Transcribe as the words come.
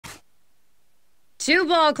Two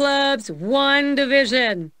ball clubs, one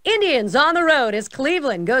division. Indians on the road as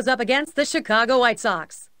Cleveland goes up against the Chicago White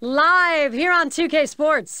Sox. Live here on 2K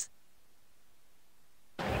Sports.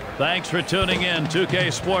 Thanks for tuning in.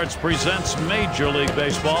 2K Sports presents Major League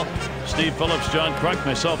Baseball. Steve Phillips, John Kruk,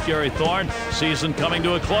 myself, Gary Thorne. Season coming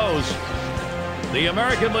to a close. The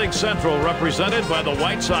American League Central represented by the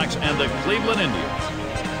White Sox and the Cleveland Indians.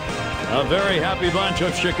 A very happy bunch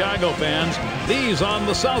of Chicago fans. These on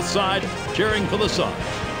the south side cheering for the Sox.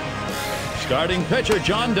 Starting pitcher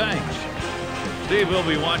John Danks. Steve will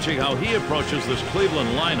be watching how he approaches this Cleveland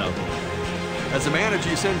lineup. As a manager,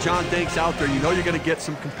 you send John Danks out there, you know you're going to get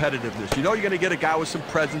some competitiveness. You know you're going to get a guy with some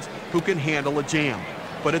presence who can handle a jam.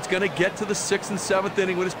 But it's going to get to the 6th and 7th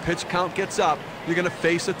inning when his pitch count gets up. You're going to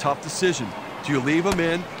face a tough decision. Do you leave him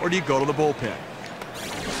in or do you go to the bullpen?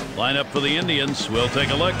 Lineup for the Indians. We'll take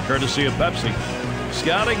a look, courtesy of Pepsi.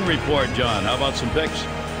 Scouting report, John. How about some picks?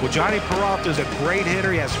 Well, Johnny Peralta's a great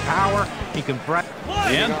hitter. He has power. He can...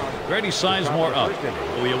 And Grady Sizemore up.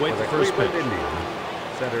 We await the first pitch.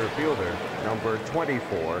 Center fielder, number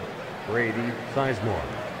 24, Grady Sizemore.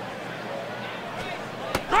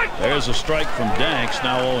 There's a strike from Danks,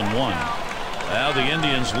 now 0-1. Now the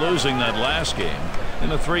Indians losing that last game.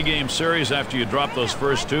 In a 3-game series after you drop those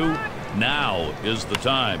first two, now is the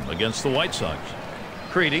time against the White Sox.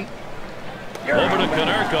 Creedy over to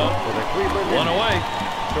Konerko. One away.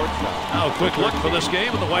 Now a quick look for this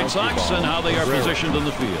game of the White Sox and how they are positioned in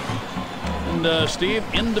the field. And Steve,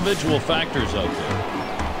 individual factors out there.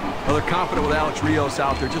 Well, they're confident with Alex Rios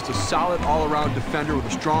out there. Just a solid all-around defender with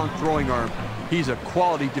a strong throwing arm. He's a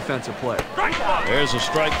quality defensive player. There's a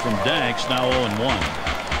strike from Danks, now 0-1.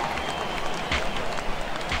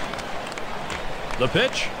 The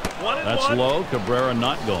pitch. That's low. Cabrera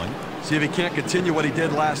not going. See if he can't continue what he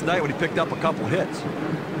did last night when he picked up a couple hits.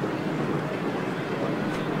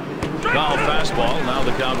 Foul fastball. Now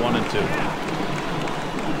the count 1-2.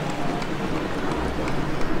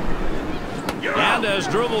 And as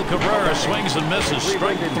Drupal Cabrera swings and misses,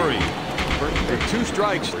 strike 3. With 2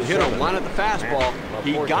 strikes, the hitter wanted the fastball.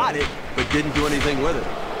 He got it, but didn't do anything with it.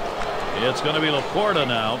 It's going to be Laporta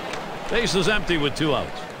now. Base is empty with 2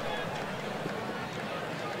 outs.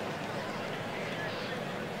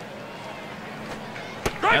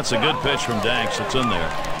 That's a good pitch from Danks. It's in there.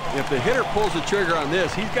 If the hitter pulls the trigger on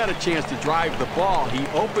this, he's got a chance to drive the ball. He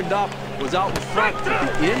opened up, was out in front.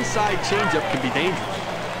 The inside changeup can be dangerous.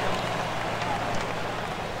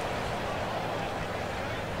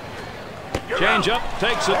 Changeup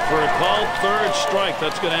takes it for a called 3rd strike.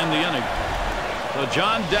 That's going to end the inning. So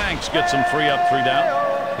John Danks gets him 3 up, 3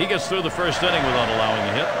 down. He gets through the 1st inning without allowing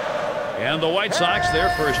a hit. And the White Sox, their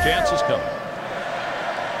first chance is coming.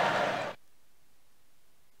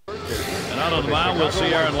 And out on the mound, we'll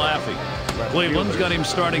see Aaron Laffey. Cleveland's got him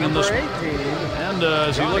starting in this one. And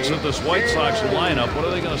as he looks at this White Sox lineup, what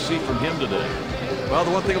are they going to see from him today? Well,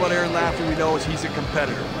 the one thing about Aaron Laffey we know is he's a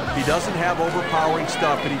competitor. He doesn't have overpowering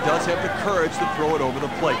stuff, but he does have the courage to throw it over the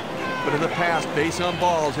plate. But in the past, base on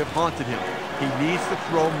balls have haunted him. He needs to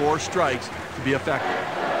throw more strikes to be effective.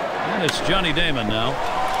 And it's Johnny Damon now.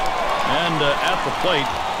 And at the plate,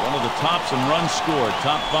 one of the tops in runs scored,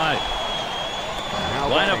 top 5.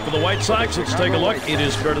 Lineup for the White Sox. Let's take a look. It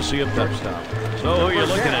is courtesy of Pepsi. So who are you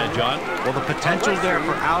looking at, John? Well, the potential's there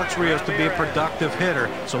for Alex Rios to be a productive hitter.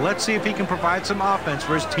 So let's see if he can provide some offense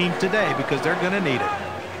for his team today, because they're going to need it.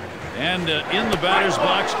 And in the batter's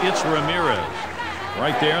box, it's Ramirez.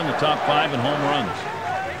 Right there in the top 5 in home runs.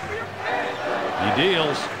 He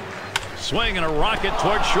deals. Swing and a rocket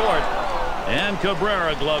toward short. And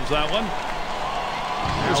Cabrera gloves that one.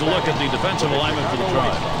 Here's a look at the defensive alignment for the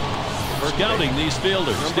Tribe. Scouting these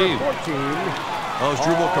fielders, Steve. Well,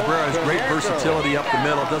 Drupal Cabrera has great versatility up the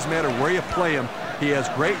middle. It doesn't matter where you play him. He has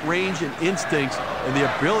great range and instincts and the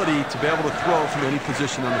ability to be able to throw from any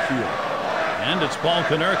position on the field. And it's Paul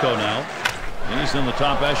Konerko now. He's in the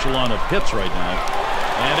top echelon of hits right now.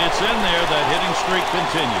 And it's in there. That hitting streak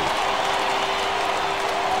continues.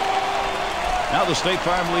 Now the State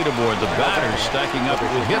Farm leaderboard. The batters stacking up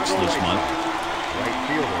with hits this month. Right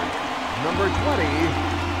fielder, number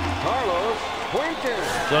 20. Carlos Quinton.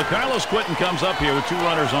 So Carlos Quinton comes up here with 2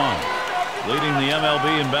 runners on, leading the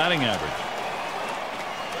MLB in batting average.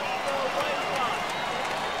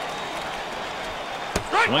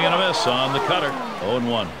 Swing and a miss on the cutter.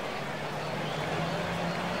 0-1.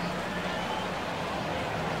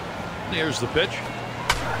 Here's the pitch.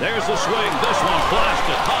 There's the swing. This one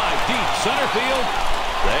blasted high, deep center field.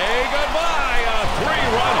 Say goodbye. A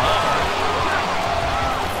 3-run home.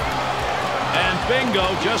 And bingo,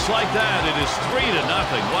 just like that. It is 3-0.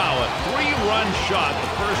 Wow, a 3-run shot. The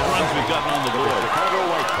first runs we've gotten on the board.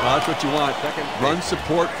 Well, that's what you want. Run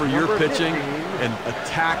support for your pitching and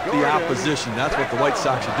attack the opposition. That's what the White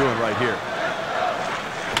Sox are doing right here.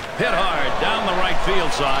 Hit hard down the right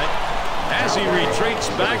field side as he retreats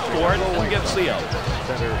back for it and gets the out.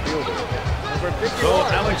 So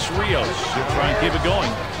Alex Rios will try and keep it going.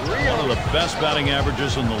 One of the best batting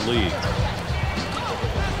averages in the league.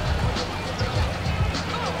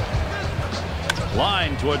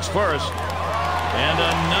 Line towards first. And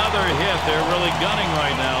another hit. They're really gunning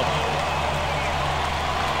right now.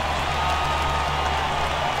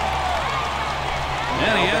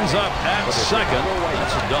 And he ends up at second.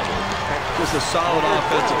 That's a double. Just a solid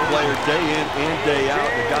offensive player day in and day out.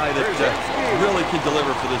 The guy that really can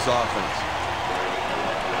deliver for this offense.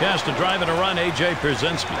 Cast a drive and a run, A.J.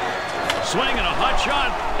 Pierzynski. Swing and a hot shot.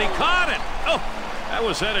 He caught it. Oh, that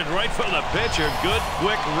was headed right for the pitcher. Good,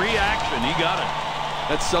 quick reaction. He got it.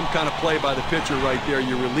 That's some kind of play by the pitcher right there.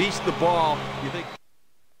 You release the ball. You think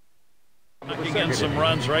knocking in some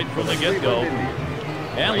runs right from the get-go.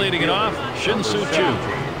 And leading it off, Shin-Soo Choo.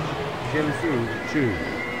 Shin-Soo Choo.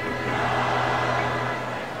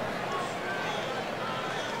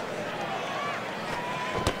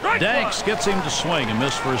 Danks gets him to swing and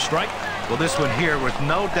miss for a strike. Well, this one here, with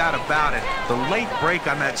no doubt about it, the late break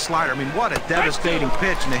on that slider. I mean, what a devastating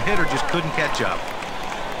pitch, and the hitter just couldn't catch up.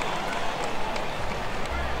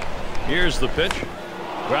 Here's the pitch.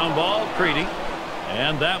 Ground ball, Creedy.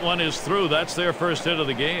 And that one is through. That's their first hit of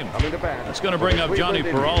the game. That's going to bring up Johnny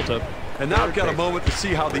Peralta. And now we've got a moment to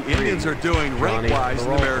see how the Indians are doing rate-wise in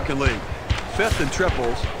the American League. 5th in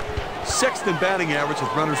triples, 6th in batting average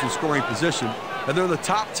with runners in scoring position, and they're in the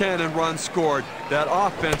top 10 in runs scored. That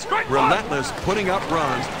offense, relentless, putting up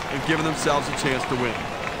runs and giving themselves a chance to win.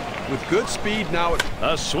 With good speed now.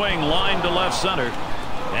 A swing line to left center.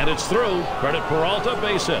 And it's through. Credit Peralta,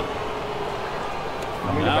 base hit.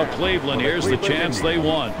 Now Cleveland, here's the chance they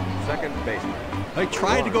won. Second baseman. They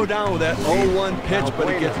tried to go down with that 0-1 pitch, but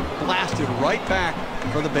it gets blasted right back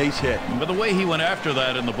for the base hit. But the way he went after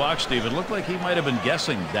that in the box, Steve, it looked like he might have been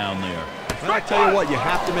guessing down there. Well, I tell you what, you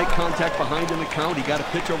have to make contact behind in the count. He got a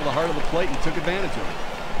pitch over the heart of the plate and took advantage of it.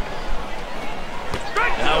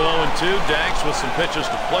 Now 0-2, Danks with some pitches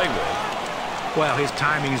to play with. Well, his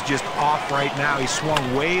timing is just off right now. He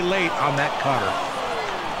swung way late on that cutter.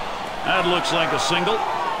 That looks like a single.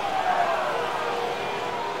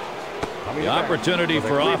 The opportunity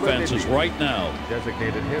for offense is right now.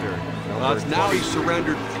 Designated hitter. Now he's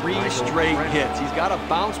surrendered 3 straight hits. He's got to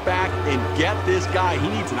bounce back and get this guy. He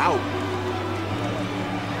needs an out.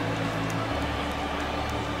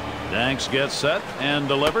 Danks gets set and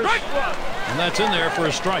delivers. And that's in there for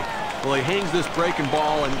a strike. Well, he hangs this breaking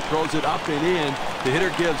ball and throws it up and in. The hitter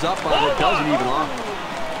gives up on it, doesn't even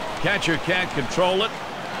offer. Catcher can't control it,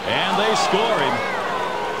 and they score him.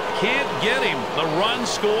 Can't get him. The run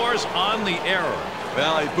scores on the error.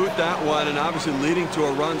 Well, he boot that one, and obviously leading to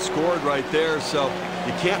a run scored right there, so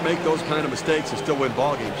you can't make those kind of mistakes and still win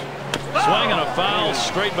ball games. Swing and a foul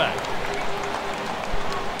straight back.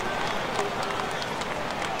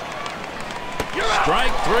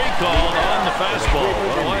 Strike 3 called on the fastball.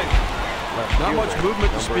 What a way. Not much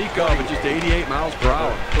movement to speak of at just 88 miles per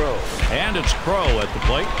hour. And it's Crow at the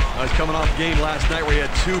plate. He's coming off the game last night where he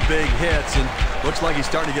had 2 big hits, and looks like he's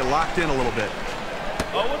starting to get locked in a little bit.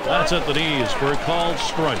 That's at the knees for a called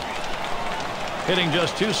strike. Hitting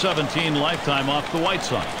just .217 lifetime off the White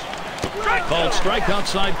Sox. Called strike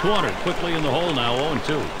outside corner. Quickly in the hole now,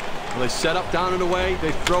 0-2. Well, they set up down and away.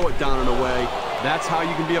 They throw it down and away. That's how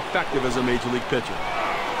you can be effective as a major league pitcher.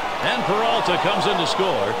 And Peralta comes in to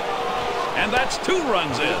score. And that's 2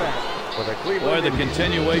 runs in. Boy, the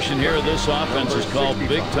continuation here of this offense is called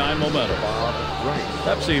big-time momentum.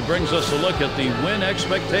 Pepsi brings us a look at the win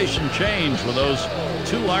expectation change with those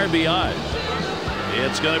 2 RBIs.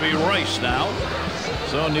 It's going to be Rice now.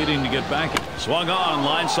 So needing to get back. Swung on,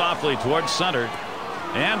 line softly towards center.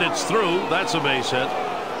 And it's through. That's a base hit.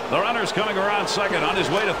 The runner's coming around second, on his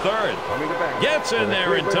way to third. Gets in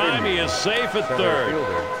there in time. He is safe at third.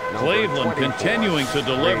 Cleveland continuing to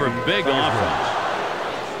deliver big offense.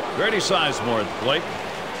 Grady Sizemore at the plate.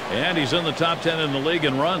 And he's in the top 10 in the league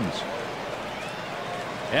in runs.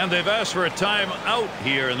 And they've asked for a timeout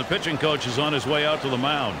here, and the pitching coach is on his way out to the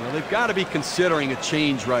mound. Well, they've got to be considering a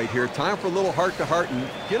change right here. Time for a little heart-to-heart and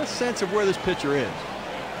get a sense of where this pitcher is.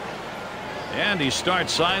 And he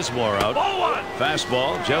starts Sizemore out.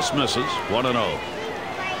 Fastball just misses. 1-0.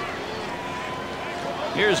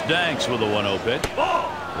 Here's Danks with a 1-0 pitch.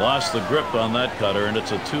 Lost the grip on that cutter, and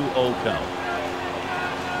it's a 2-0 count.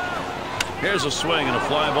 Here's a swing and a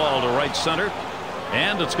fly ball to right center.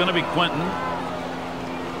 And it's going to be Quentin.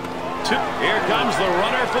 Here comes the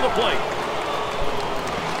runner for the plate.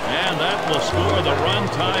 And that will score. The run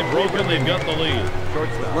tie broken. They've got the lead.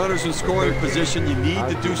 With runners in scoring position, you need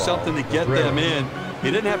to do something to get them in.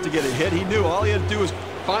 He didn't have to get a hit. He knew all he had to do was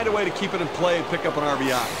find a way to keep it in play and pick up an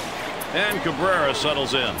RBI. And Cabrera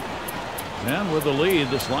settles in. And with the lead,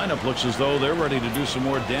 this lineup looks as though they're ready to do some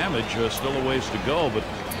more damage. Still a ways to go, but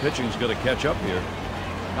pitching's going to catch up here.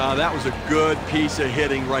 That was a good piece of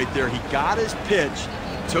hitting right there. He got his pitch,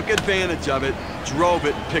 took advantage of it, drove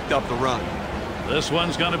it, and picked up the run. This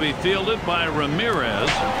one's going to be fielded by Ramirez.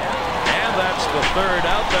 And that's the third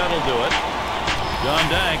out. That'll do it. John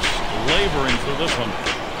Danks laboring through this one.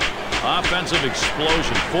 Offensive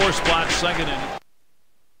explosion. 4 spots, second inning.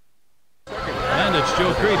 And it's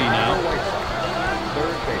Joe Creedy now.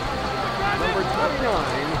 Third baseman, number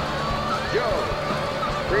 29, Joe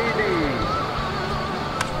Creedy.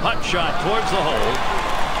 Hot shot towards the hole.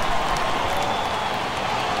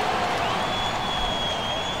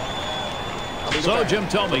 So Jim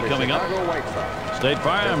Thome coming up. State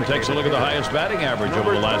Farm takes a look at the highest batting average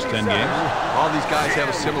over the last 10 games. All these guys have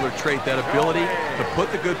a similar trait, that ability to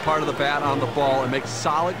put the good part of the bat on the ball and make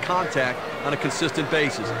solid contact on a consistent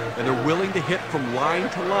basis. And they're willing to hit from line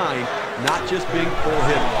to line, not just being full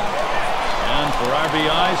hitters. And for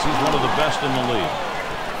RBIs, he's one of the best in the league.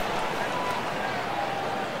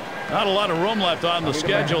 Not a lot of room left on the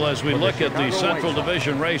schedule as we look at the Central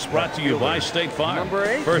Division race brought to you by State Farm.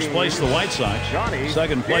 First place, the White Sox.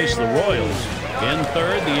 Second place, the Royals. In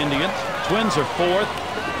third, the Indians. Twins are fourth.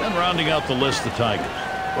 And rounding out the list, the Tigers.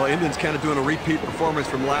 Well, Indians kind of doing a repeat performance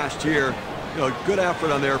from last year. You know, good effort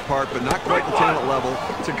on their part, but not quite the talent level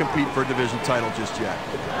to compete for a division title just yet.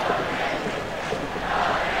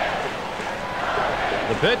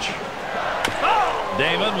 The pitch.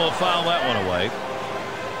 Damon will foul that one away.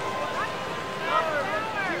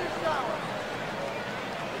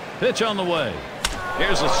 Pitch on the way.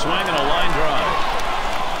 Here's a swing and a line drive.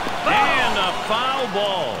 And a foul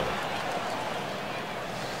ball.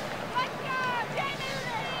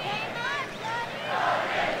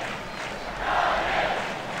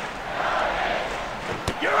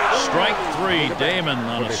 Strike 3. Damon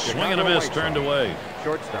on a swing and a miss turned away.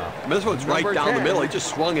 Shortstop. This one's right down the middle. He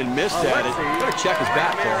just swung and missed at it. Got to check his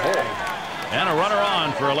bat for a hole. And a runner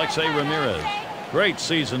on for Alexei Ramirez. Great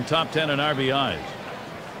season, top 10 in RBIs.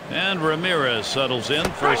 And Ramirez settles in.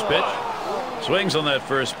 First pitch. Swings on that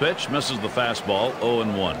first pitch. Misses the fastball.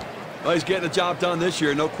 0-1. Well, he's getting the job done this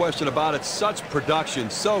year. No question about it. Such production.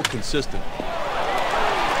 So consistent.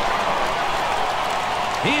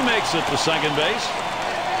 He makes it to second base.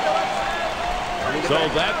 So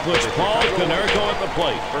that puts Paul Konerko at the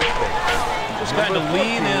plate. Just kind of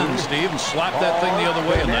lean in, Steve, and slap that thing the other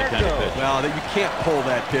way in that kind of pitch. Well, you can't pull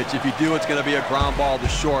that pitch. If you do, it's going to be a ground ball to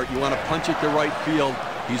short. You want to punch it to right field.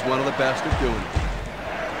 He's one of the best at doing it.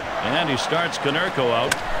 And he starts Konerko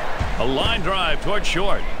out. A line drive towards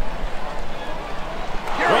short.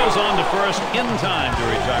 Throws on to first in time to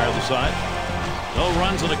retire the side. No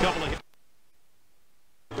runs and a couple of hits.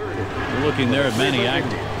 We're looking there at Manny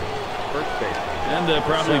Agnew. And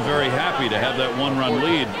probably very happy to have that one-run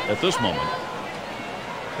lead at this moment.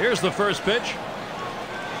 Here's the first pitch.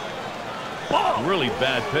 Really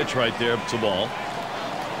bad pitch right there. It's a ball.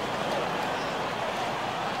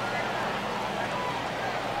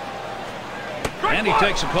 And he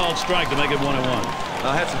takes a called strike to make it 1-1.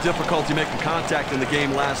 Had some difficulty making contact in the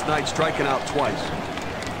game last night, striking out twice.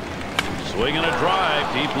 Swinging a drive,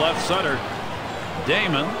 deep left center.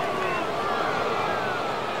 Damon.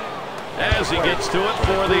 As he gets to it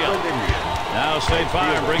for the out. Now State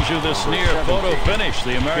Farm brings you this near photo finish,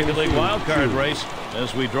 the American League wildcard race,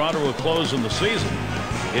 as we draw to a close in the season.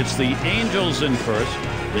 It's the Angels in first.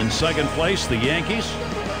 In second place, the Yankees.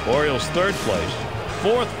 Orioles third place.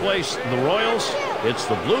 Fourth place, the Royals. It's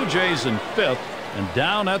the Blue Jays in fifth. And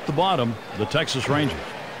down at the bottom, the Texas Rangers.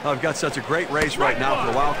 I've got such a great race right now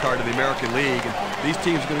for the wild card of the American League. And these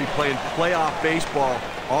teams are going to be playing playoff baseball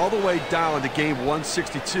all the way down to game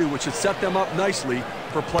 162, which should set them up nicely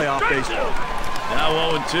for playoff baseball. Now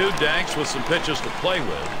 0-2, Danks with some pitches to play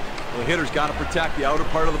with. The hitter's got to protect the outer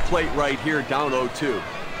part of the plate right here, down 0-2.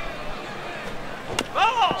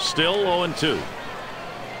 Still 0-2.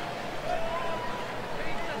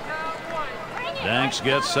 Danks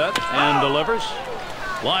gets set and delivers.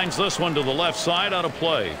 Lines this one to the left side, out of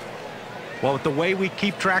play. Well, with the way we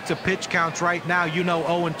keep tracks of pitch counts right now, you know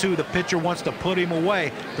 0-2, the pitcher wants to put him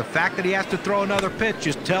away. The fact that he has to throw another pitch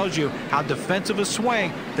just tells you how defensive a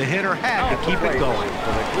swing the hitter had to keep it going.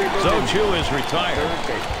 So Chu is retired.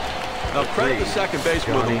 Now credit the second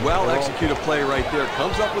baseman with a well-executed play right there.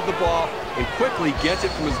 Comes up with the ball and quickly gets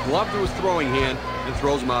it from his glove to his throwing hand and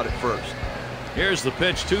throws him out at first. Here's the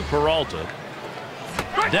pitch to Peralta.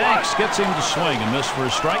 Danks gets him to swing and miss for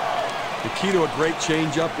a strike. The key to a great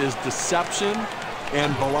changeup is deception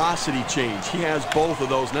and velocity change. He has both of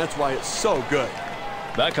those, and that's why it's so good.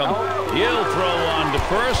 Beckham, he'll throw on to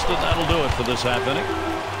first, and that'll do it for this half inning.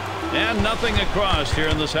 And nothing across here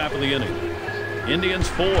in this half of the inning. Indians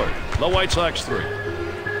 4, the White Sox 3.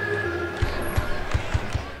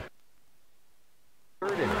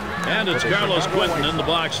 And it's Carlos Quentin in the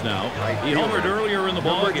box now. He homered earlier in the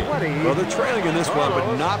ballgame. Well, they're trailing in this one,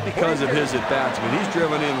 but not because of his at-bats. I mean, he's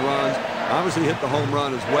driven in runs, obviously hit the home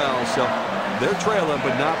run as well, so they're trailing,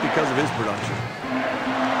 but not because of his production.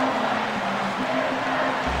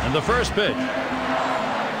 And the first pitch.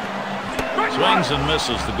 Swings and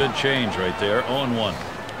misses. The good change right there. 0-1.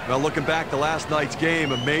 Well, looking back to last night's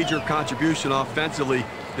game, a major contribution offensively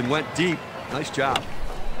and went deep. Nice job.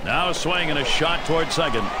 Now a swing and a shot toward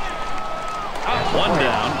second. One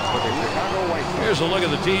down. Here's a look at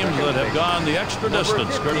the teams that have gone the extra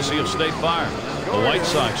distance, courtesy of State Farm. The White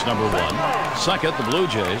Sox, number 1. Second, the Blue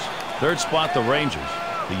Jays. Third spot, the Rangers.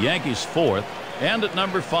 The Yankees, 4th. And at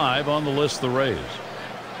number 5 on the list, the Rays.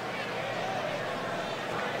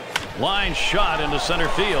 Line shot into center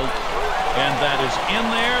field. And that is in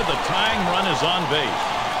there. The tying run is on base.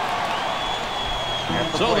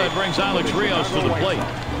 So that brings Alex Rios to the plate.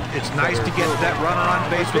 It's nice to get that runner on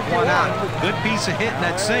base with one out. Good piece of hitting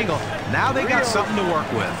that single. Now they got something to work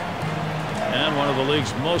with. And one of the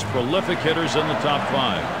league's most prolific hitters in the top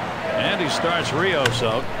 5. And he starts Rios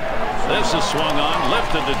out. This is swung on,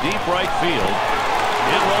 lifted to deep right field.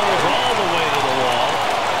 It rolls all the way to the wall.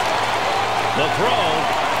 The throw,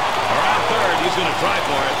 around third, he's going to try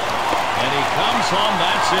for it. And he comes home.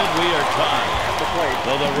 That's it. We are tied.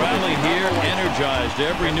 Well, the rally here energized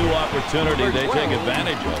every new opportunity they take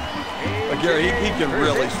advantage of. But Gary, he can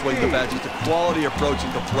really swing the bat. Just a quality approach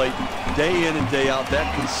at the plate, day in and day out. That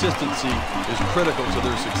consistency is critical to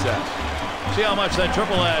their success. See how much that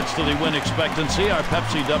triple adds to the win expectancy, our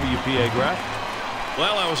Pepsi WPA graph.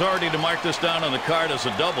 Well, I was already to mark this down on the card as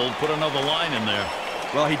a double, put another line in there.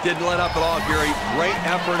 Well, he didn't let up at all, Gary. Great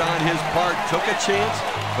effort on his part. Took a chance,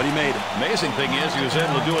 but he made it. Amazing thing is he was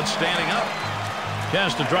able to do it standing up.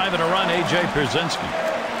 Chance to drive it a run, A.J. Pierzynski.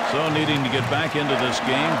 So needing to get back into this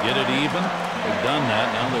game, get it even. They've done that.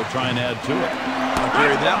 Now they're trying to add to it.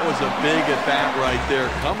 Gary, that was a big at-bat right there.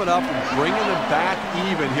 Coming up and bringing them back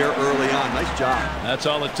even here early on. Nice job. That's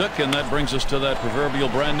all it took, and that brings us to that proverbial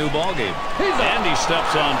brand-new ball game. And he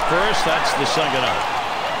steps on first. That's the second out.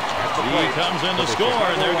 He comes in to score,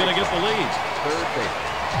 and they're going to get the lead.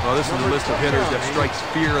 Well, this is a list of hitters that strikes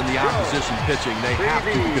fear in the opposition pitching. They have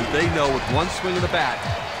to, because they know with one swing of the bat,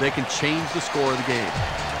 they can change the score of the game.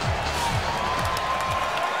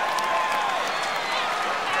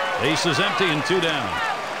 Base is empty and 2 down.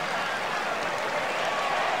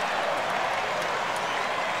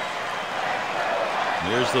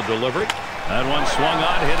 Here's the delivery. That one swung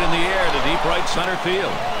on, hit in the air to deep right center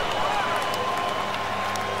field.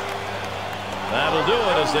 That'll do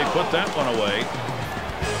it as they put that one away.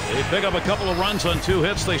 They pick up a couple of runs on 2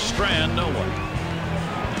 hits. They strand no one.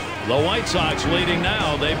 The White Sox leading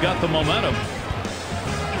now. They've got the momentum.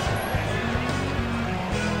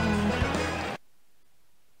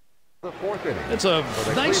 It's a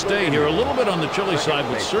nice day here. A little bit on the chilly side,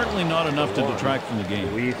 but certainly not enough to detract from the game.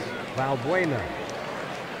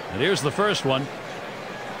 And here's the first one.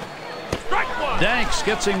 Danks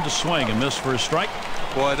gets him to swing and miss for a strike.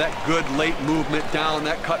 Boy, that good late movement down,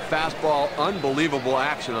 that cut fastball, unbelievable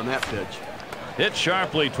action on that pitch. Hit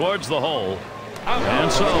sharply towards the hole.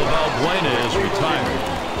 And so Valbuena is retired.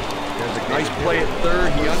 Nice play at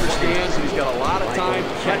third. He understands he's got a lot of time.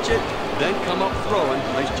 Catch it, then come up throwing.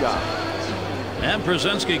 Nice job. And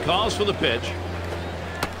Pierzynski calls for the pitch.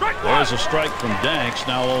 There's a strike from Danks,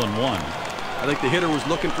 now 0-1. I think the hitter was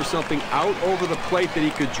looking for something out over the plate that he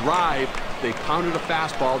could drive. They pounded a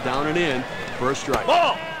fastball down and in for a strike.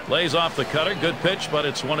 Ball! Lays off the cutter. Good pitch, but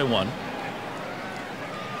it's 1-1.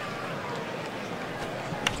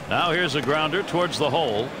 Now here's a grounder towards the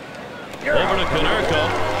hole. Over to Konerko.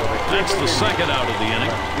 That's the second out of the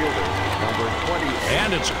inning.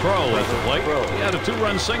 And it's Crow at the plate. He had a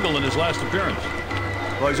 2-run single in his last appearance.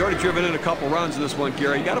 Well, he's already driven in a couple runs in this one,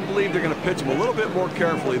 Gary. You got to believe they're going to pitch him a little bit more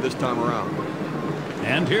carefully this time around.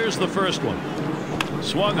 And here's the first one.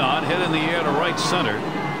 Swung on, hit in the air to right center.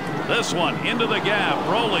 This one into the gap,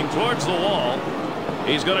 rolling towards the wall.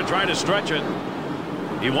 He's going to try to stretch it.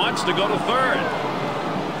 He wants to go to third.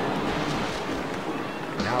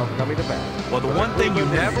 Now coming to bat. Well, the one thing you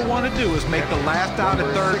never want to do is make the last out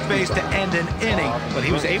at third base to end an inning, but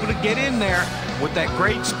he was able to get in there with that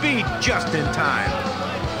great speed just in time.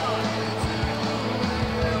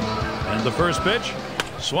 And the first pitch,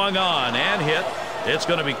 swung on and hit. It's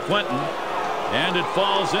going to be Quentin, and it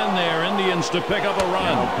falls in there. Indians to pick up a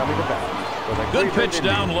run. Now coming to bat. Good pitch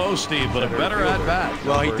down low, Steve, but a better at bat.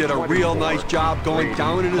 Well, he did a real nice job going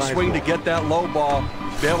down in his swing to get that low ball,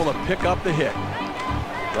 be able to pick up the hit.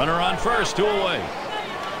 Runner on first, 2 away.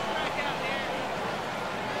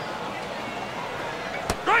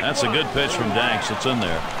 That's a good pitch from Danks. It's in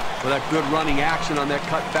there. With that good running action on that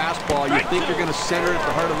cut fastball, you think you're going to center it at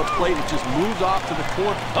the heart of the plate. It just moves off to the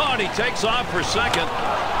corner. Oh, and he takes off for second.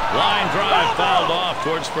 Line drive fouled off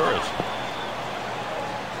towards first.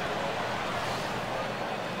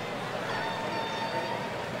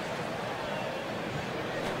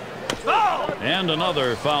 And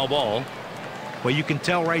another foul ball. Well, you can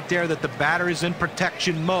tell right there that the batter is in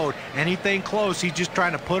protection mode. Anything close, he's just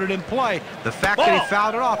trying to put it in play. The fact that he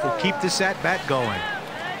fouled it off will keep this at-bat going.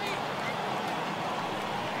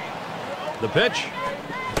 The pitch.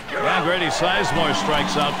 And Grady Sizemore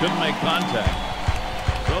strikes out, couldn't make contact.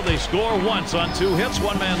 So they score once on 2 hits,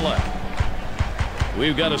 1 man left.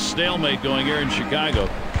 We've got a stalemate going here in Chicago.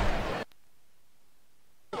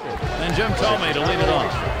 And Jim Tomei to lead it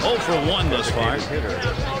off. 0 for 1 thus far.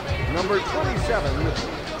 Number 27.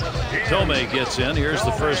 Tomei gets in. Here's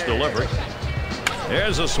the first delivery.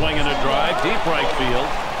 There's a swing and a drive. Deep right field.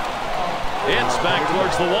 It's back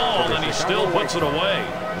towards the wall, and he still puts it away.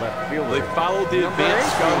 They followed the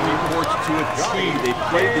advanced scouting reports to a T. They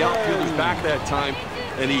played the outfielders back that time,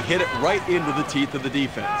 and he hit it right into the teeth of the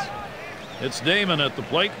defense. It's Damon at the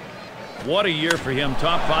plate. What a year for him.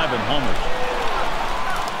 Top 5 in homers.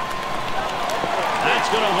 That's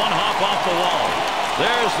going to one-hop off the wall.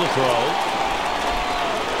 There's the throw.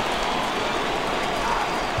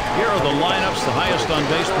 Here are the lineups, the highest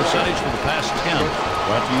on-base percentage for the past 10.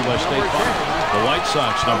 Brought to you by State Farm. The White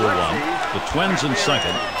Sox, number 1. The Twins in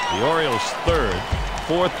 2nd. The Orioles 3rd.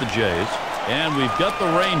 4th, the Jays. And we've got the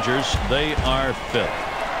Rangers. They are 5th.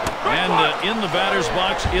 And in the batter's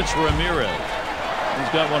box, it's Ramirez.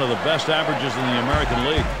 He's got one of the best averages in the American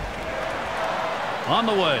League. On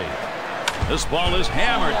the way. This ball is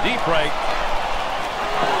hammered deep right.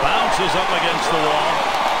 Bounces up against the wall.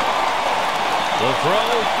 The throw.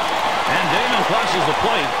 And Damon crosses the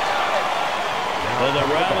plate. So the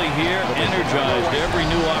rally here energized. Every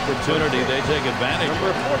new opportunity they take advantage of.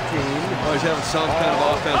 Number 14. Oh, he's having some kind of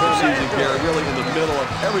offensive season, Gary. Really in the middle of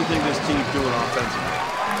everything this team's doing offensively.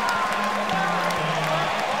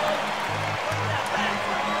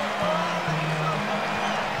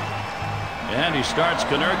 And he starts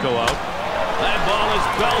Konerko out. That ball is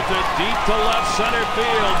belted deep to left center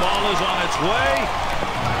field. Ball is on its way.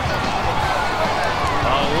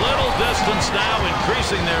 A little distance now,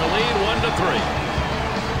 increasing their lead 1-3.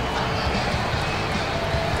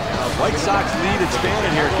 White Sox lead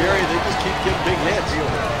expanding here, Gary. They just keep getting big hits.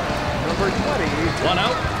 Number 20. 1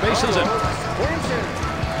 out, bases in.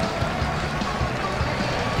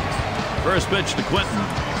 First pitch to Quentin.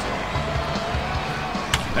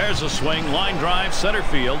 There's a swing, line drive, center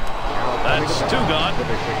field. That's 2 gone.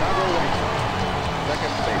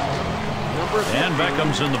 And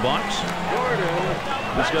Beckham's in the box.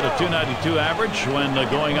 He's got a .292 average when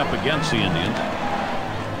going up against the Indians.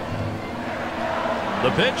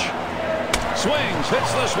 The pitch. Swings,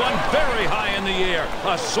 hits this one very high in the air.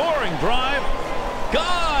 A soaring drive.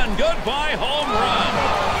 Gone. Goodbye home run.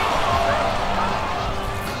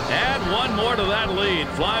 Add 1 more to that lead.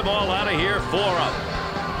 Fly ball out of here, 4 up.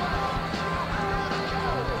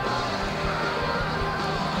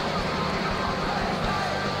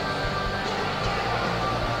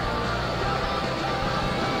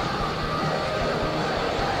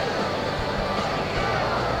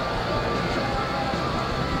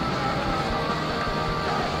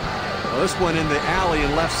 This one in the alley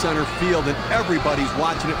in left center field, and everybody's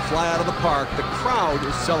watching it fly out of the park. The crowd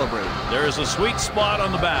is celebrating. There is a sweet spot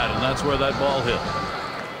on the bat, and that's where that ball hit.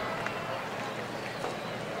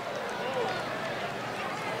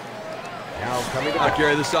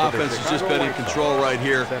 Gary, this offense has just been in control right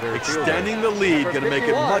here. Extending the lead, going to make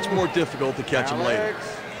it much more difficult to catch him later.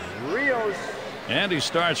 And he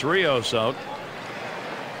starts Rios out.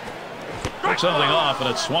 Took something off, and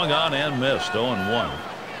it swung on and missed. 0-1.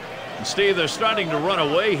 And Steve, they're starting to run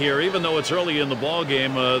away here, even though it's early in the ball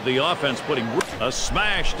game. The offense putting a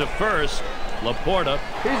smash to first. Laporta,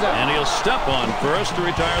 and he'll step on first to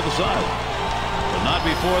retire the side. But not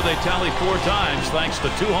before they tally 4 times, thanks to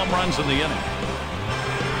 2 home runs in the inning.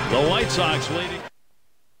 The White Sox leading.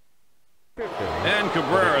 And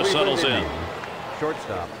Cabrera settles in.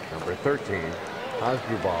 Shortstop, number 13,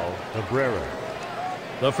 Asdrubal Cabrera.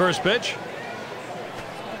 The first pitch.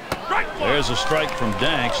 There's a strike from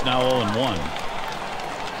Danks, now 0-1.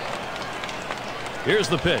 Here's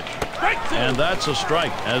the pitch. And that's a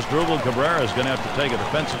strike, as Asdrubal Cabrera is going to have to take a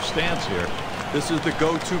defensive stance here. This is the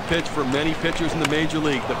go-to pitch for many pitchers in the major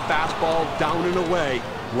league. The fastball down and away.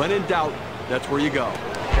 When in doubt, that's where you go.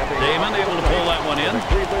 Damon able to pull that one in.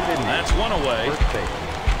 That's one away.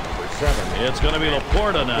 Number 7. It's going to be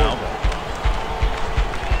Laporta now.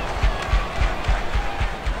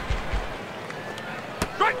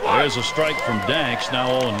 There's a strike from Danks,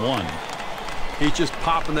 now 0-1. He's just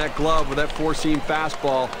popping that glove with that four-seam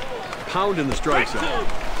fastball, pounding the strike zone.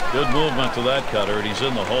 Good movement to that cutter, and he's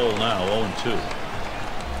in the hole now, 0-2.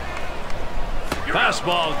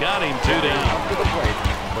 Fastball got him 2 down.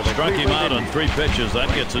 Struck him out on 3 pitches. That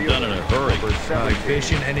gets it done in a hurry.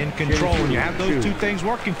 Efficient and in control. When you have those two things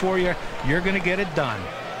working for you, you're going to get it done.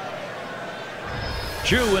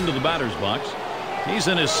 Chu into the batter's box. He's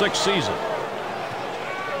in his 6th season.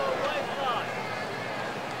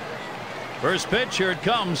 First pitch, here it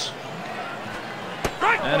comes.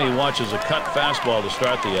 And he watches a cut fastball to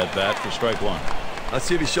start the at-bat for strike 1. Let's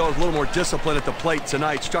see if he shows a little more discipline at the plate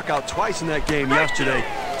tonight. Struck out twice in that game yesterday.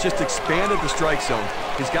 Just expanded the strike zone.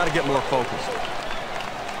 He's got to get more focused.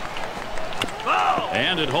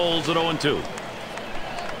 And it holds at 0-2.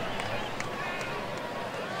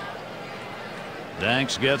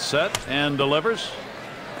 Danks gets set and delivers.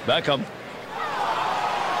 Beckham.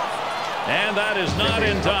 And that is not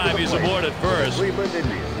in time. He's aboard at first.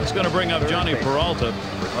 It's going to bring up Johnny Peralta.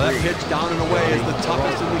 Well, that pitch down and away is the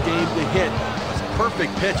toughest in the game to hit. It's a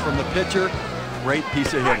perfect pitch from the pitcher. Great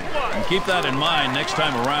piece of hitting. And keep that in mind. Next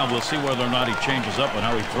time around, we'll see whether or not he changes up on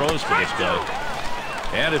how he throws to this guy.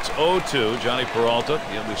 And it's 0-2. Johnny Peralta,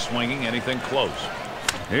 he'll be swinging anything close.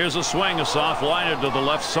 Here's a swing, a soft liner to the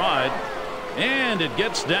left side. And it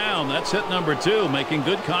gets down. That's hit number 2, making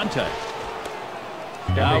good contact.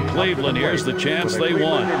 Now Cleveland, here's the chance they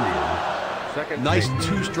want. Nice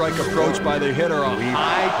 2-strike approach by the hitter. A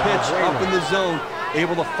high pitch up in the zone.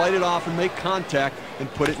 Able to fight it off and make contact and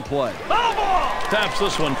put it in play. Taps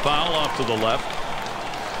this one foul off to the left.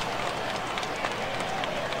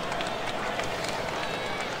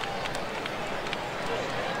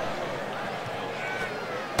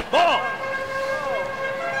 Ball.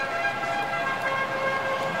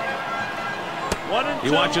 He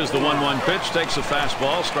watches the 1-1 pitch, takes a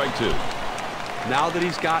fastball, strike 2. Now that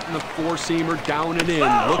he's gotten the four-seamer down and in,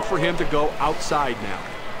 look for him to go outside now.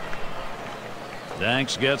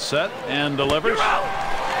 Danks gets set and delivers.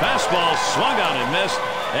 Fastball swung on and missed,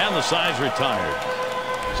 and the side's retired.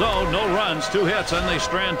 So no runs, 2 hits, and they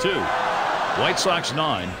strand 2. White Sox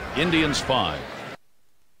 9, Indians 5.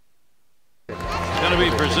 It's going to be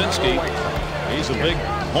Brzezinski. He's a big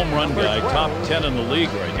home run guy, top 10 in the league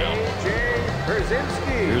right now.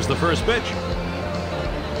 Here's the first pitch.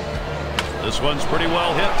 This one's pretty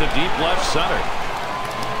well hit to deep left center.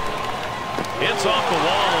 It's off the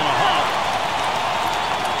wall and a hop.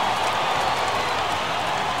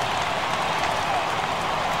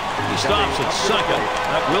 He stops at second.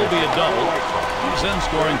 That will be a double. He's in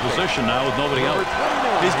scoring position now with nobody out.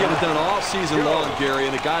 He's getting it done all season long, Gary,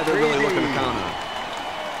 and a guy they're really looking to count on.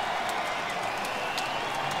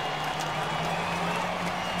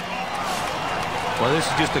 Well, this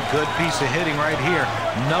is just a good piece of hitting right here.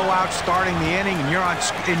 No out starting the inning, and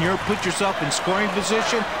you're put yourself in scoring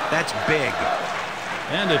position. That's big.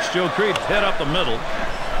 And it's Joe Creed hit up the middle,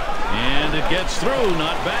 and it gets through.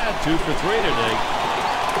 Not bad. 2 for 3 today.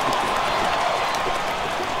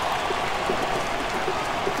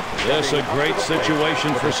 This a great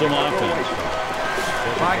situation for some offense.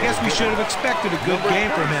 Well, I guess we should have expected a good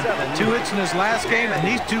game from him. 2 hits in his last game, and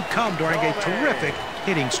these 2 come during a terrific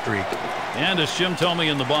hitting streak. And it's Jim Thome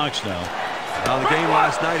in the box now. Now, the game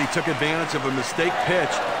last night, he took advantage of a mistake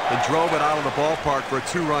pitch and drove it out of the ballpark for a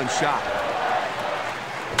 2-run shot.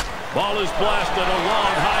 Ball is blasted, a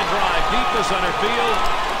long high drive deep to center field.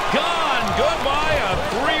 Gone. Goodbye, a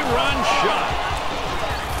 3-run shot.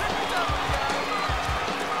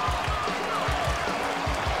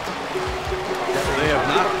 They have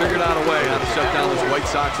not figured out a way how to shut down this White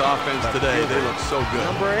Sox offense today. They look so good.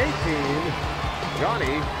 Number 18,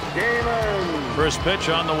 Johnny Damon. First pitch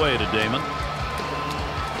on the way to Damon.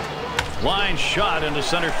 Line shot into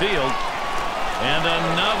center field. And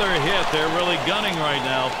another hit. They're really gunning right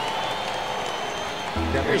now.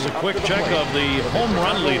 Here's a quick check of the home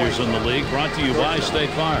run leaders in the league, brought to you by State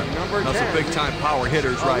Farm. That's some big-time power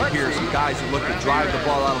hitters right here. Some guys that look to drive the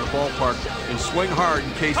ball out of the ballpark and swing hard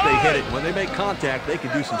in case they hit it. When they make contact, they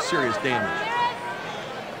can do some serious damage.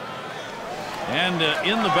 And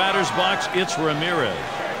in the batter's box, it's Ramirez.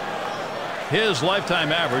 His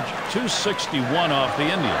lifetime average, 261 off the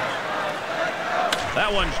Indians.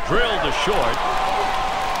 That one's drilled to short.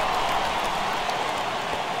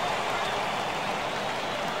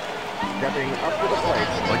 Stepping up to the plate.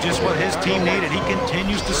 Well, just what his team needed. He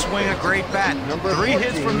continues to swing a great bat. 3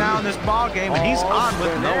 hits from now in this ball game, and he's on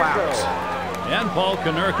with no outs. And Paul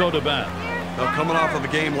Konerko to bat. Now, coming off of a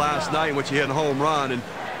game last night in which he hit a home run, and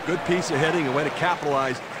good piece of hitting, a way to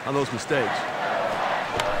capitalize on those mistakes.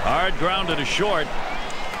 Hard grounded to short.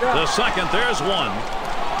 The second, there's one.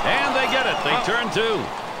 And they get it. They turn 2.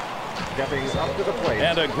 Stepping up to the plate.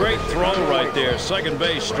 And a great throw right there. Second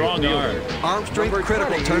base, strong arm. Arm strength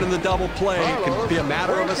critical, turning the double play. It can be a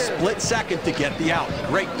matter of a split second to get the out.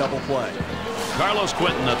 Great double play. Carlos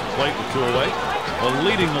Quentin at the plate with 2 away. Well,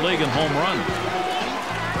 leading the league in home runs.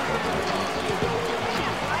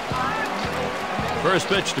 First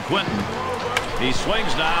pitch to Quentin. He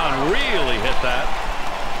swings now and really hit that.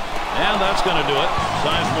 And that's going to do it.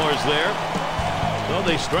 Sizemore's there. So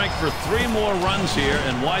they strike for 3 more runs here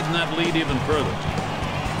and widen that lead even further.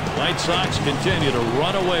 White Sox continue to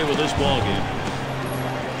run away with this ball game.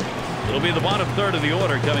 It'll be the bottom third of the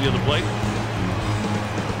order coming to the plate.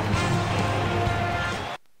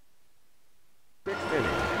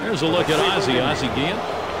 Here's a look at Ozzie Guillen.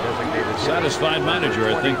 Satisfied manager,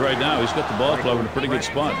 I think, right now. He's got the ball club in a pretty good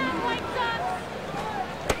spot.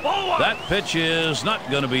 That pitch is not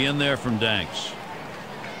going to be in there from Danks.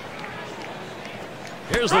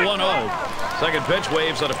 Here's the 1-0. Second pitch,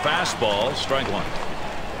 waves at a fastball. Strike 1.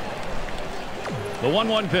 The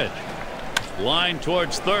 1-1 pitch. Line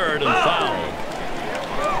towards third and foul.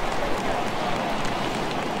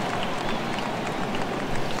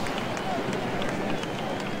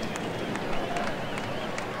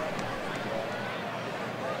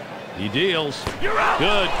 He deals.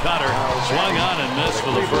 Good cutter. Swung on and missed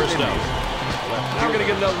for the first out. Now we're going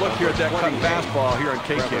to get another look here at that cut fastball here on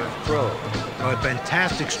K-Camp. A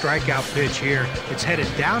fantastic strikeout pitch here. It's headed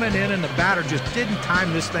down and in, and the batter just didn't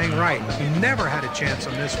time this thing right. He never had a chance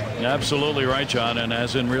on this one. Absolutely right, John. And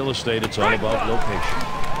as in real estate, it's all about location.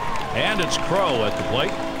 And it's Crow at the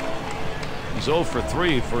plate. He's 0 for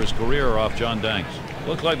 3 for his career off John Danks.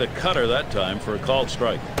 Looked like the cutter that time for a called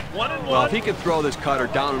strike. 1-1. Well, if he can throw this cutter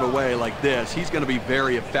down and away like this, he's going to be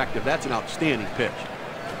very effective. That's an outstanding pitch.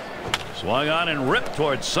 Swung on and ripped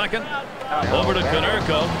towards second. Over to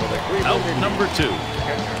Konerko. Out number 2.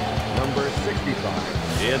 Number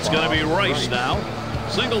 65. It's going to be Rice now.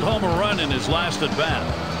 Singled home a run in his last at bat.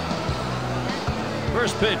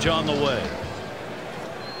 First pitch on the way.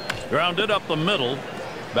 Grounded up the middle.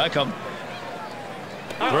 Beckham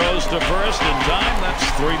throws to first in time. That's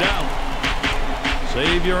 3 down.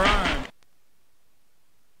 Save your arm.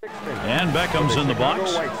 And Beckham's in the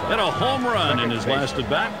box. Hit a home run in his last at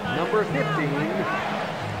bat. Number 15,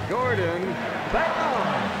 Gordon Beckham.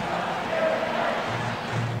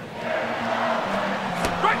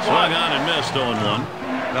 Swung on and missed 0-1.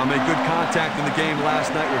 Now made good contact in the game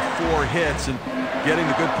last night with 4 hits and getting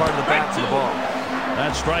the good part of the bat to the ball.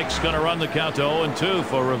 That strike's going to run the count to 0-2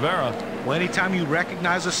 for Rivera. Well, anytime you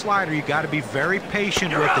recognize a slider, you got to be very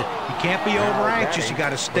patient with it. You can't be over anxious. You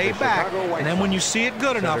got to stay back, and then when you see it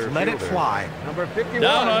good enough, let it fly. Number 51.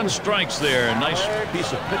 Down on strikes there. Nice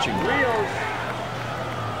piece of pitching.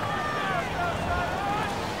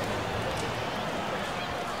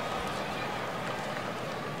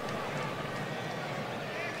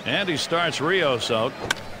 And he starts Rios out.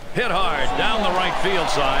 Hit hard down the right field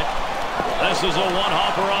side. This is a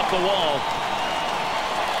one-hopper off the wall.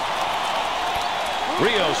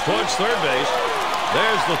 Rios towards third base.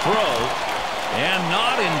 There's the throw. And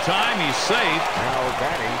not in time. He's safe.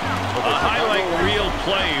 A highlight reel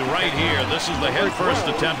play right here. This is the head-first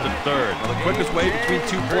attempt at third. Well, the quickest way between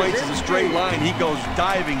 2 points is a straight line. He goes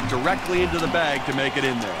diving directly into the bag to make it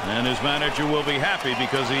in there. And his manager will be happy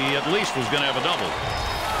because he at least was going to have a double.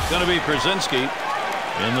 It's going to be Krasinski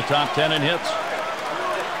in the top 10 in hits.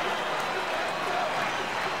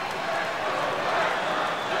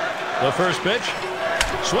 The first pitch.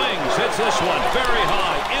 Swings, hits this one very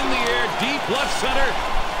high, in the air, deep left center,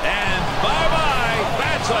 and bye-bye.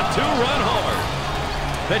 That's a 2-run homer.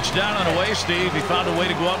 Pitch down and away, Steve. He found a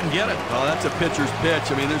way to go out and get it. Well, that's a pitcher's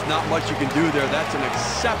pitch. I mean, there's not much you can do there. That's an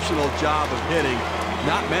exceptional job of hitting.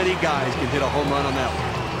 Not many guys can hit a home run on that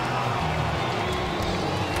one.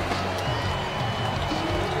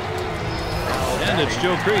 And it's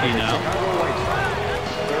Joe Creedy now.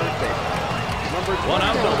 One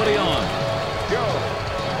out, nobody on. Joe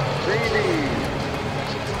Creedy.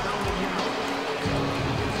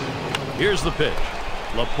 Here's the pitch.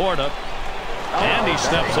 Laporta. And he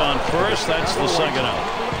steps on first. That's the second out.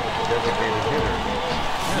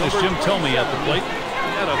 And it's Jim Thome at the plate.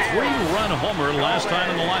 He had a 3-run homer last time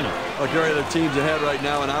in the lineup. Well, Gary, the team's ahead right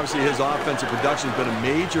now, and obviously his offensive production has been a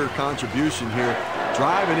major contribution here,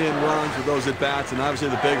 driving in runs with those at-bats, and obviously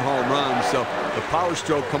the big home runs, so the power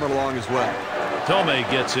stroke coming along as well. Thome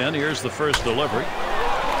gets in. Here's the first delivery.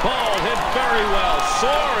 Ball hit very well,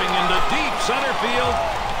 soaring into deep center field.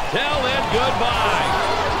 Tell it goodbye.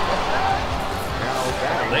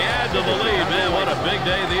 They add to the lead. Man, what a big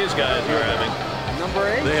day these guys are having.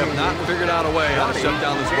 They have not figured out a way how to shut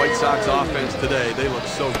down this White Sox offense today. They look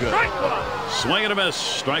so good. Swing and a miss.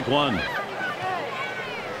 Strike one.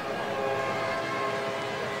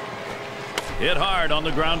 Hit hard on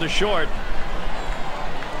the ground to short.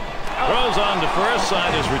 Throws on to first.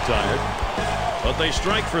 Side is retired. But they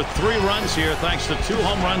strike for 3 runs here thanks to 2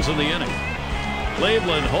 home runs in the inning.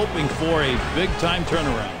 Cleveland hoping for a big-time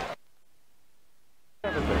turnaround.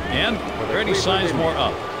 And Grady Sizemore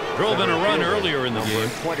up. Drove in a run earlier in the game.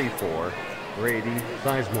 24, Grady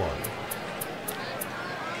Sizemore.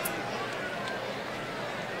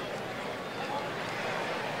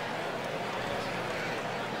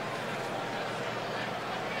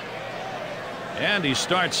 And he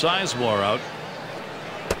starts Sizemore out.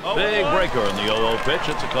 Big breaker in the 0-0 pitch.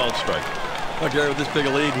 It's a called strike. Well, Gary, with this big a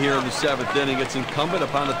lead here in the 7th inning, it's incumbent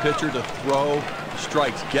upon the pitcher to throw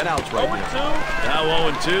strikes, get outs right now.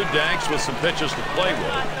 Now 0-2. Danks with some pitches to play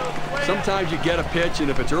with. Sometimes you get a pitch,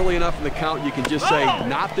 and if it's early enough in the count, you can just say,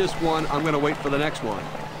 not this one, I'm going to wait for the next one.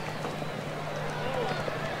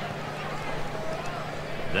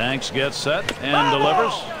 Danks gets set and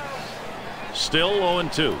delivers. Still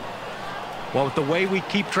 0-2. Well, with the way we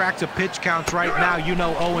keep tracks of pitch counts right now, you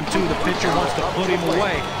know 0-2, the pitcher wants to put him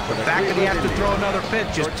away. The fact that he has to throw another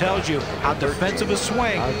pitch just tells you how defensive a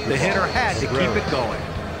swing the hitter had to keep it going.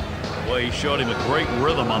 Well, he showed him a great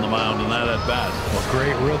rhythm on the mound in that at-bat. Well,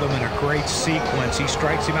 great rhythm and a great sequence. He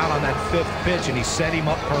strikes him out on that 5th pitch, and he set him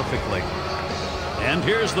up perfectly. And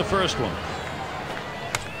here's the first one.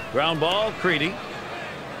 Ground ball, Creedy.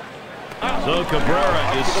 So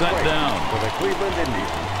Cabrera is set down. For the Cleveland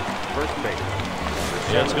Indians, first base.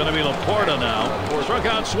 Yeah, it's going to be Laporta now. Struck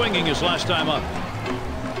out swinging his last time up.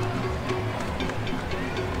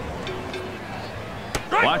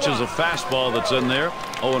 Watches a fastball that's in there.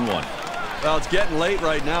 0-1. Well, it's getting late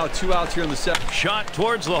right now. 2 outs here in the 7th. Shot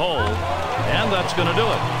towards the hole. And that's going to do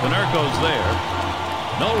it. Konerko's there.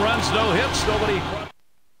 No runs, no hits, nobody.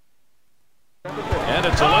 And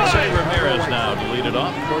it's Alexei Ramirez now to lead it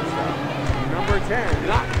off. Number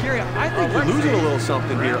 10. Gary, I think you're losing a little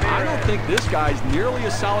something here. I don't think this guy's nearly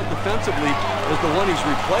as solid defensively as the one he's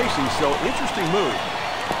replacing, so interesting move.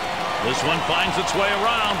 This one finds its way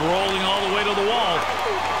around, rolling all the way to the wall.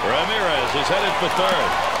 Ramirez is headed for third.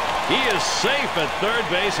 He is safe at third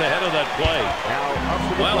base ahead of that play.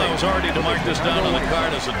 Well, I was already to mark this down on the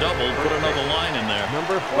card as a double, put another line in there.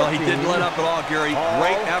 Well, he didn't let up at all, Gary.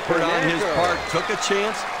 Great effort on his part. Took a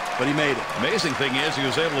chance, but he made it. Amazing thing is he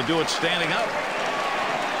was able to do it standing up.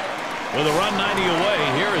 With a run 90 away,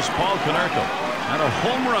 here is Paul Konerko. And a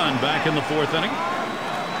home run back in the 4th inning.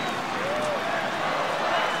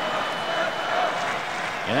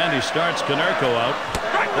 And he starts Konerko out.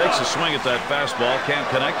 Takes a swing at that fastball. Can't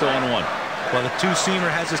connect. 0-1. Well, the two-seamer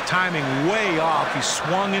has his timing way off. He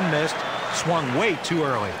swung and missed. Swung way too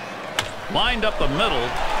early. Lined up the middle.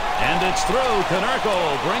 And it's through.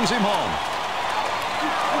 Konerko brings him home.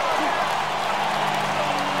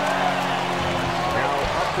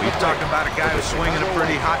 You're talking about a guy who's swinging a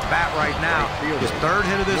pretty hot bat right now. His 3rd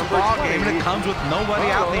hit of this ball game, and it comes with nobody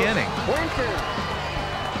out in the inning.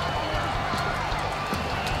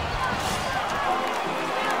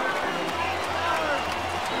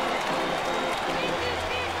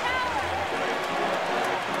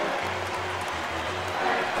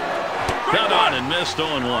 Count on and missed.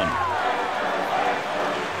 0-1.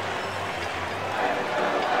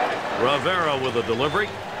 Rivera with a delivery.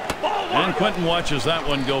 And Quentin watches that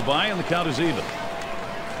one go by, and the count is even.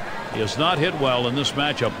 He has not hit well in this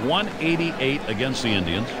matchup. 188 against the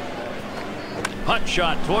Indians. Hot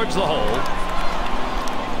shot towards the hole.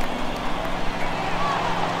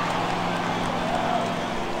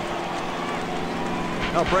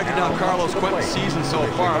 Now breaking down Carlos Quentin's season so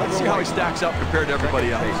far, let's see how he stacks up compared to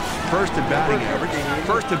everybody else. First in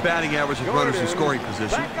batting average with runners in scoring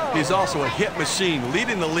position. He's also a hit machine,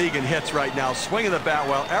 leading the league in hits right now, swinging the bat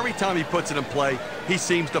well. Every time he puts it in play, he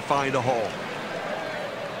seems to find a hole.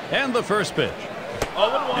 And the first pitch.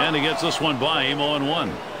 And he gets this one by him, 0-1.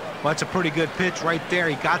 Well, that's a pretty good pitch right there.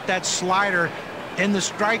 He got that slider in the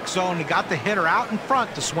strike zone. He got the hitter out in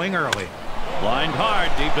front to swing early. Lined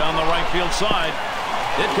hard deep down the right field side.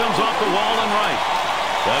 It comes off the wall and right.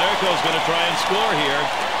 Kaderko's going to try and score here.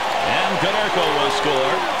 And Kaderko will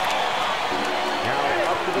score.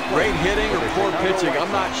 Great hitting or poor pitching,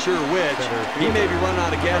 I'm not sure which. He may be running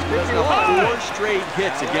out of gas, but that's now 4 straight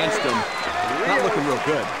hits against him. Not looking real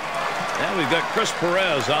good. And we've got Chris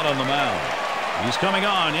Perez out on the mound. He's coming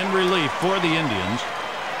on in relief for the Indians.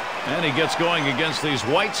 And he gets going against these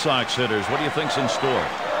White Sox hitters. What do you think's in store?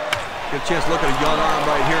 Get a chance to look at a young arm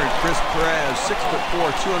right here. And Chris Perez,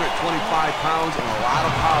 6'4", 225 pounds, and a lot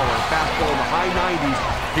of power. A fastball in the high 90s.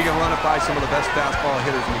 He can run it by some of the best fastball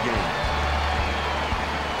hitters in the game.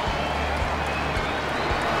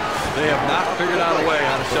 They have not figured out a way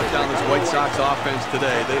how to shut down this White Sox offense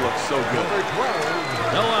today. They look so good.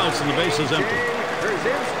 No outs and the base is empty.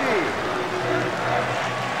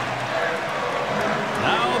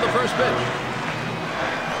 Now the first pitch.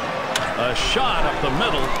 A shot up the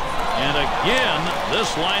middle. And again, this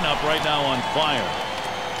lineup right now on fire.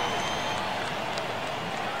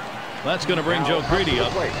 That's going to bring Joe Greedy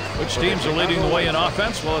up. Which teams are leading the way in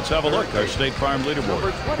offense? Well, let's have a look. Our State Farm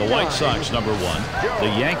leaderboard. The White Sox, #1. The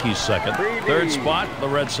Yankees, 2nd. 3rd spot, the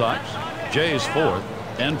Red Sox. Jays, 4th.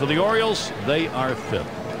 And for the Orioles, they are 5th.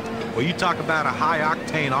 Well, you talk about a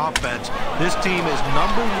high-octane offense. This team is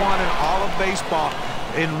 #1 in all of baseball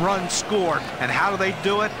in runs scored. And how do they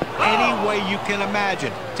do it? Any way you can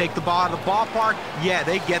imagine. Take the ball out of the ballpark? Yeah,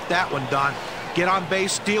 they get that one done. Get on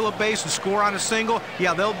base, steal a base, and score on a single?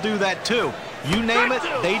 Yeah, they'll do that too. You name it,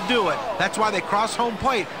 they do it. That's why they cross home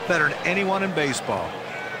plate better than anyone in baseball.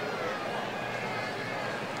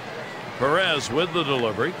 Perez with the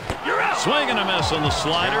delivery. Swing and a miss on the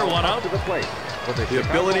slider. 1 out. The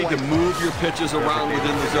ability to move your pitches around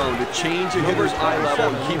within the zone, to change a hitter's eye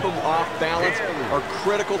level and keep them off balance are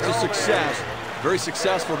critical to success. Very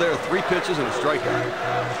successful there. 3 pitches and a strikeout.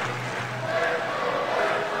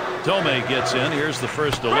 Tomei gets in. Here's the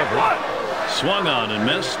first delivery. Swung on and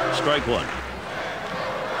missed. Strike 1.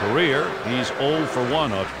 Career, he's 0 for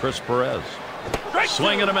 1 off Chris Perez.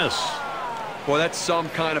 Swing and a miss. Boy, that's some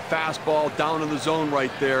kind of fastball down in the zone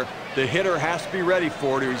right there. The hitter has to be ready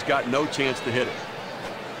for it or he's got no chance to hit it.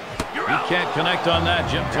 He can't connect on that.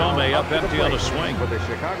 Jim Tomei up empty on a swing.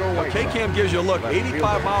 K-Cam gives you a look.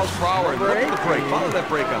 85 miles per hour. And look at the break. Follow that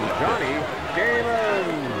break on that.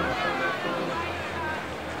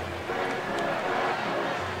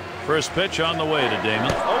 First pitch on the way to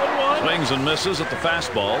Damon. Swings and misses at the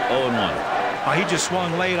fastball. 0-1. Oh, he just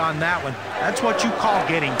swung late on that one. That's what you call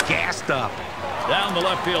getting gassed up. Down the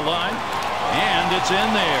left field line. And it's in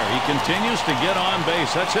there. He continues to get on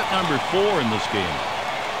base. That's hit number 4 in this game.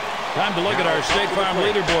 Time to look at our State Farm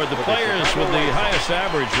leaderboard. The players with the highest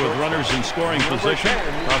average with runners in scoring position.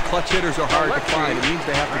 Clutch hitters are hard to find. It means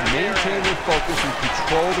they have to maintain their focus and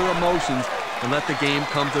control their emotions and let the game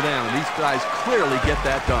come to them. And these guys clearly get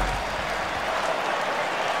that done.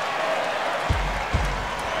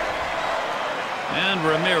 And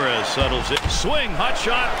Ramirez settles it. Swing, hot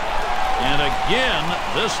shot. And again,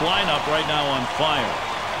 this lineup right now on fire.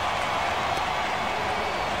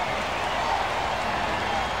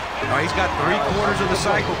 He's got 3/4 of the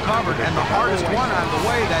cycle covered, and the hardest one out of the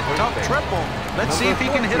way, that tough triple. Let's see if he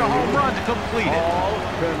can hit a home run to complete it.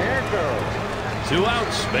 2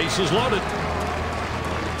 outs, bases loaded.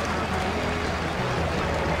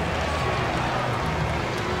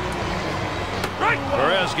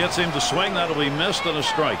 Perez gets him to swing. That'll be missed and a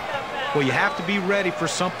strike. Well, you have to be ready for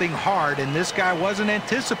something hard, and this guy wasn't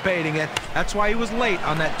anticipating it. That's why he was late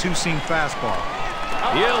on that 2-seam fastball.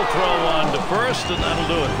 He'll throw one to first, and that'll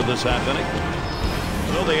do it for this half inning.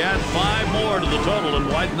 So they add 5 more to the total and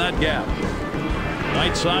widen that gap.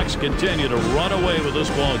 White Sox continue to run away with this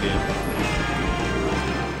ball game.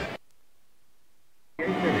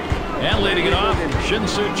 And leading it off,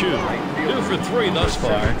 Shin-Soo Choo. 2 for 3 thus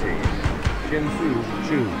far. Shin-Soo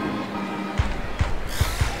Choo.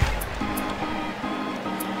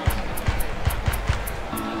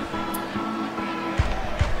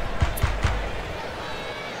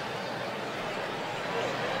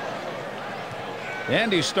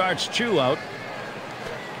 And he starts Choo out.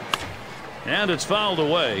 And it's fouled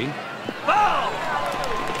away. Foul!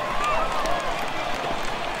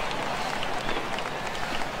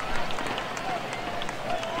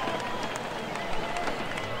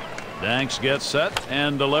 Danks gets set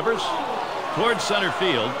and delivers towards center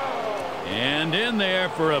field. And in there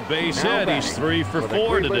for a base hit. He's 3 for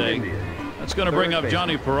 4 today. That's going to bring up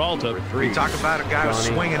Johnny Peralta. You talk about a guy who's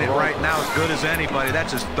swinging it right now as good as anybody.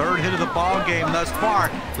 That's his third hit of the ball game thus far.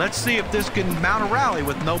 Let's see if this can mount a rally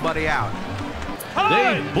with nobody out.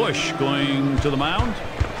 Dave Bush going to the mound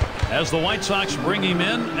as the White Sox bring him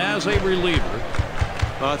in as a reliever.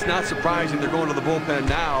 Well, it's not surprising they're going to the bullpen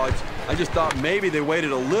now. I just thought maybe they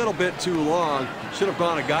waited a little bit too long. Should have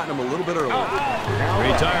gone and gotten him a little bit earlier.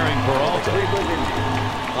 Retiring Peralta.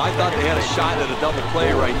 I thought they had a shot at a double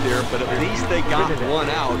play right there, but at least they got one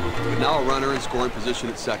out. But now a runner in scoring position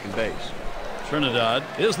at second base. Trinidad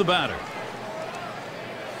is the batter.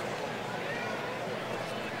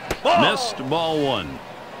 Missed, ball one.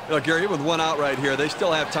 Look, Gary, with one out right here, they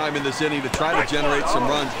still have time in this inning to try to generate some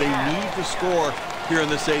runs. They need to score here in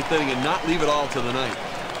this 8th inning and not leave it all to the ninth.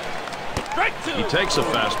 He takes a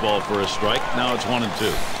fastball for a strike. Now it's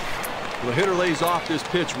 1-2. The hitter lays off this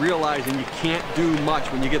pitch, realizing you can't do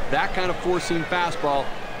much. When you get that kind of four-seam fastball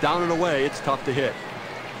down and away, it's tough to hit.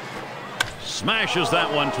 Smashes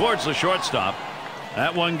that one towards the shortstop.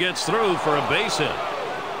 That one gets through for a base hit.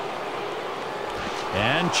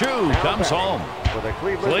 And Chu comes home.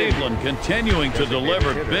 Cleveland continuing to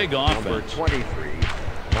deliver big offense.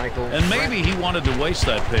 And maybe he wanted to waste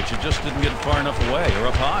that pitch. It just didn't get far enough away or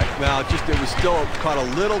up high. Well, it was still caught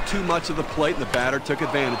a little too much of the plate, and the batter took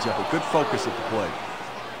advantage of it. Good focus at the plate.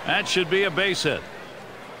 That should be a base hit.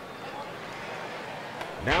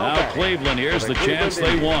 Now Cleveland, here's the chance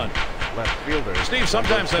they want. Steve,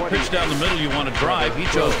 sometimes that pitch down the middle you want to drive. He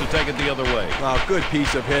chose to take it the other way. Well, good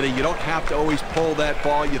piece of hitting. You don't have to always pull that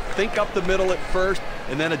ball. You think up the middle at first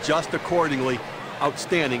and then adjust accordingly.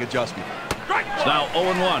 Outstanding adjustment. It's now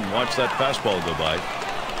 0-1. Watch that fastball go by.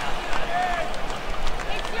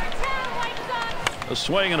 A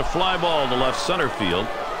swing and a fly ball to left center field.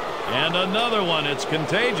 And another one. It's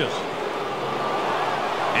contagious.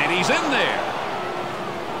 And he's in there.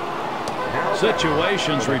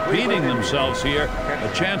 Situations repeating themselves here.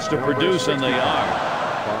 A chance to produce, and they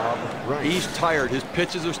are. He's tired. His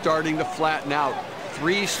pitches are starting to flatten out.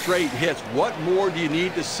 3 straight hits. What more do you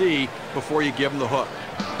need to see before you give him the hook?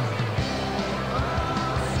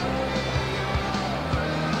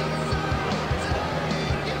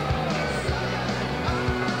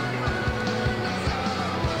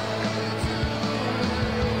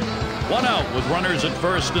 One out with runners at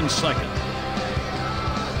first and second.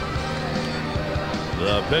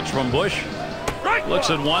 The pitch from Bush. Looks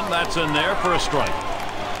at one. That's in there for a strike.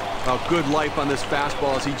 Oh, good life on this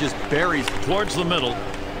fastball as he just buries it towards the middle.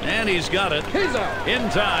 And he's got it. In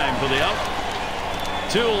time for the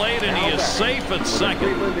out. Too late, and he is safe at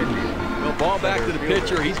second. Well, ball back to the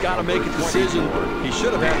pitcher. He's got to make a decision. He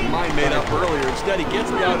should have had his mind made up earlier. Instead, he gets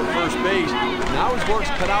the out at first base. Now his work's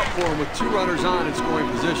cut out for him with 2 runners on in scoring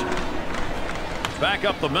position. Back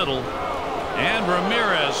up the middle. And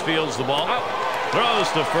Ramirez fields the ball.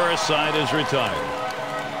 Throws to first. Side is retired.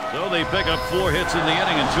 So they pick up 4 hits in the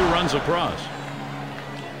inning and 2 runs across.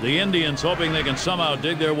 The Indians hoping they can somehow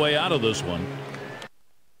dig their way out of this one.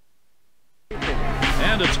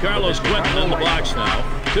 And it's Carlos Quentin in the box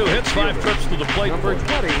now. 2 hits, 5 trips to the plate for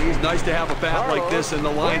 20. It's nice to have a bat like this in the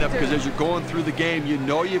lineup because as you're going through the game, you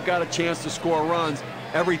know you've got a chance to score runs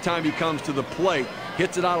every time he comes to the plate.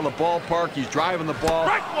 Hits it out of the ballpark. He's driving the ball.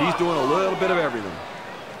 He's doing a little bit of everything.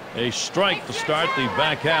 A strike to start the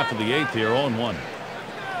back half of the 8th here, 0-1.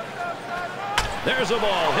 There's a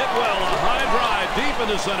ball hit well, a high drive deep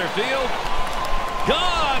into center field.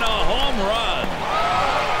 Gone, a home run.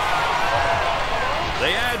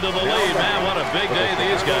 They add to the lead. Man, what a big day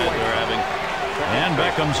these guys are having. And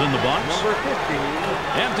Beckham's in the box.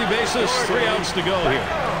 Empty bases, 3 outs to go here.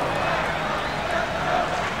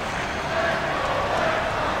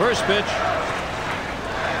 First pitch.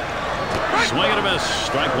 Swing and a miss.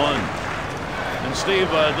 Strike 1. And Steve,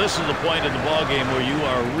 this is the point in the ball game where you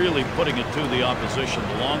are really putting it to the opposition.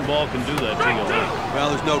 The long ball can do that to you. Well,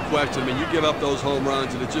 there's no question. I mean, you give up those home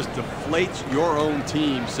runs and it just deflates your own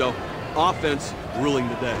team. So offense ruling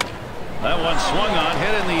the day. That one swung on,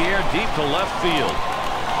 hit in the air deep to left field.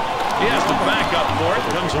 He has to back up for it.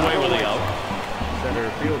 Comes away with the out. Center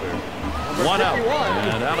fielder. 1 out.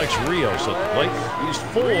 And Alex Rios at the plate. He's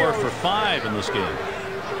 4 for 5 in this game.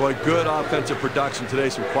 Boy, good offensive production today.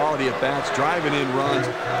 Some quality at bats, driving in runs,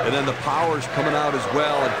 and then the power's coming out as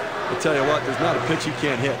well. And I'll tell you what, there's not a pitch he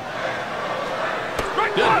can't hit.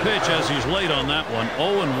 Good pitch as he's late on that one.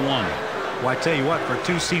 0-1. Well, I tell you what, for a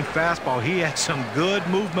 2-seam fastball, he had some good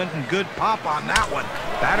movement and good pop on that one.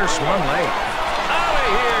 Batter swung late. Out of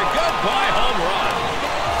here. Goodbye home run.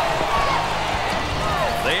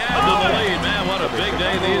 They add to the lead. Man, what a big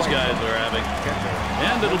day these guys are having.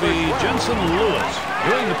 And it'll be Jensen Lewis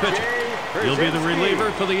doing the pitching. He'll be the reliever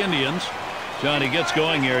for the Indians. John, he gets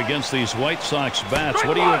going here against these White Sox bats.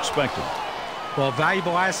 What are you expecting? Well, a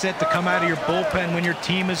valuable asset to come out of your bullpen when your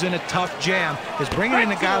team is in a tough jam is bringing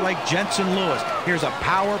in a guy like Jensen Lewis. Here's a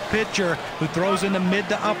power pitcher who throws in the mid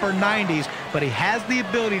to upper 90s, but he has the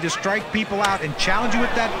ability to strike people out and challenge you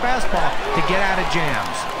with that fastball to get out of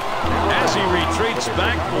jams. As he retreats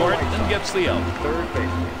back for it and gets the out.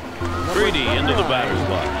 Greedy into the batter's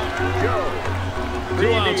box.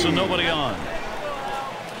 2 outs and nobody on.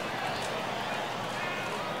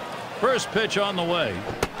 First pitch on the way.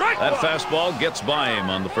 That fastball gets by him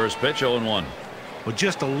on the first pitch, 0-1. Well,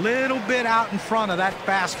 just a little bit out in front of that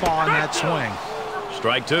fastball on that swing.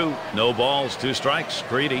 Strike 2. No balls, 2 strikes.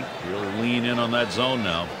 Greedy. He'll lean in on that zone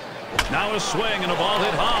now. Now a swing and a ball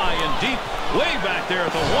hit high and deep, way back there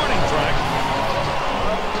at the warning track.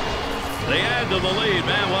 They add to the lead.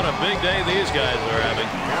 Man, what a big day these guys are having.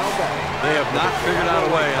 They have not figured out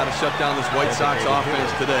a way how to shut down this White Sox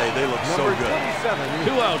offense today. They look so good.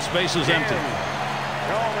 2 outs, bases empty.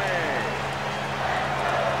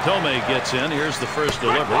 Tomei gets in. Here's the first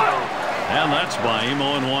delivery. And that's by him,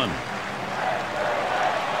 0-1.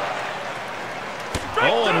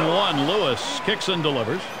 0-1. Lewis kicks and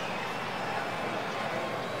delivers.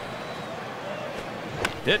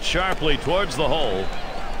 Hit sharply towards the hole.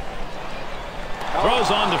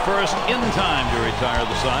 Throws on to first in time to retire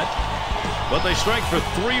the side. But they strike for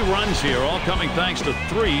 3 runs here, all coming thanks to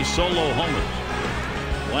 3 solo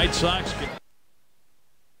homers. White Sox.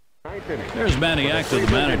 There's Maniac to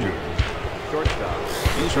the manager.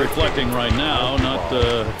 He's reflecting right now. Not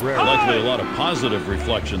likely a lot of positive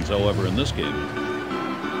reflections, however, in this game.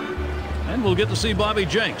 And we'll get to see Bobby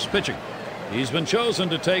Jenks pitching. He's been chosen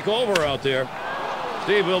to take over out there.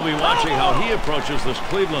 Steve will be watching how he approaches this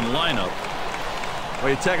Cleveland lineup. Well,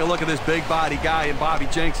 you take a look at this big body guy and Bobby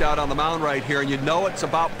Jenks out on the mound right here, and you know it's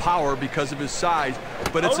about power because of his size,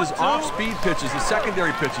 but it's his off-speed pitches, the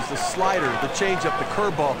secondary pitches, the slider, the changeup, the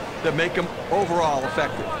curveball that make him overall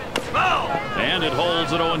effective. And it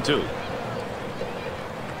holds at 0-2.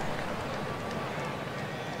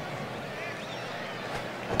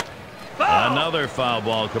 Another foul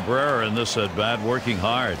ball. Cabrera in this at bat, working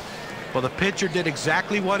hard. Well, the pitcher did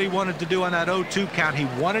exactly what he wanted to do on that 0-2 count. He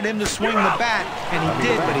wanted him to swing the bat, and he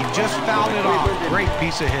did, but he just fouled it off. Great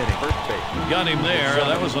piece of hitting. Got him there.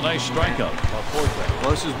 That was a nice strikeout.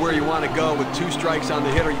 Well, this is where you want to go with 2 strikes on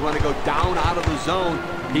the hitter. You want to go down out of the zone.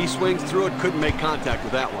 He swings through it, couldn't make contact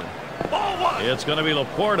with that one. It's going to be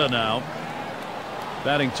Laporta now.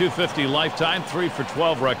 Batting .250 lifetime, 3 for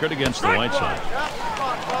 12 record against the White Sox.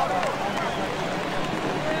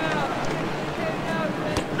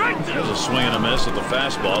 There's a swing and a miss at the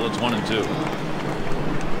fastball. It's 1-2.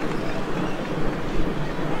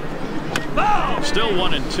 Still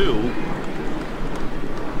 1-2.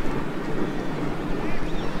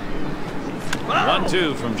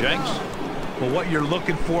 1-2 from Jenks. Well, what you're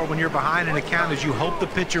looking for when you're behind an account is you hope the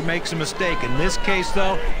pitcher makes a mistake. In this case,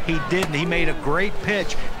 though, he didn't. He made a great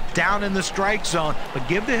pitch down in the strike zone, but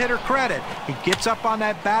give the hitter credit. He gets up on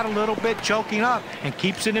that bat a little bit, choking up, and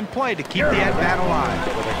keeps it in play to keep the at-bat alive.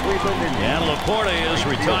 And Laporta is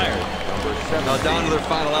retired. Now down to their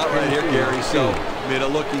final out right here, Gary. So, I mean,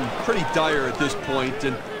 looking pretty dire at this point.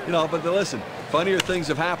 And, you know, but listen, funnier things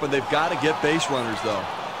have happened. They've got to get base runners, though.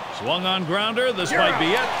 Swung on grounder. This might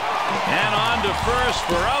be it. And on to first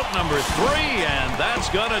for out number 3, and that's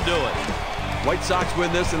going to do it. White Sox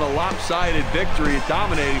win this in a lopsided victory, a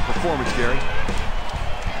dominating performance, Gary.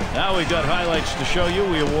 Now we've got highlights to show you.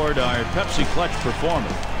 We award our Pepsi Clutch performer,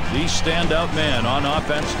 the standout man on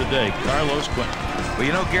offense today, Carlos Quentin. Well,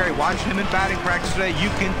 you know, Gary, watching him in batting practice today,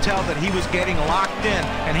 you can tell that he was getting locked in,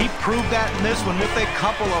 and he proved that in this one with a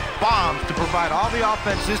couple of bombs to provide all the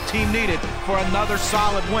offense this team needed for another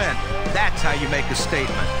solid win. That's how you make a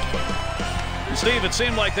statement. Steve, it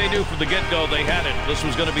seemed like they knew from the get-go they had it. This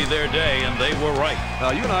was going to be their day, and they were right.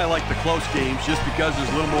 You and I like the close games just because there's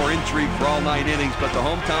a little more intrigue for all 9 innings, but the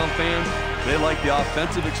hometown fans, they like the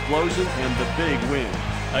offensive explosion and the big win.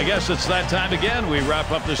 I guess it's that time again. We wrap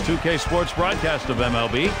up this 2K Sports broadcast of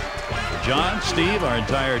MLB. For John, Steve, our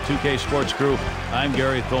entire 2K Sports crew, I'm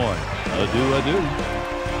Gary Thorne. Adieu, adieu.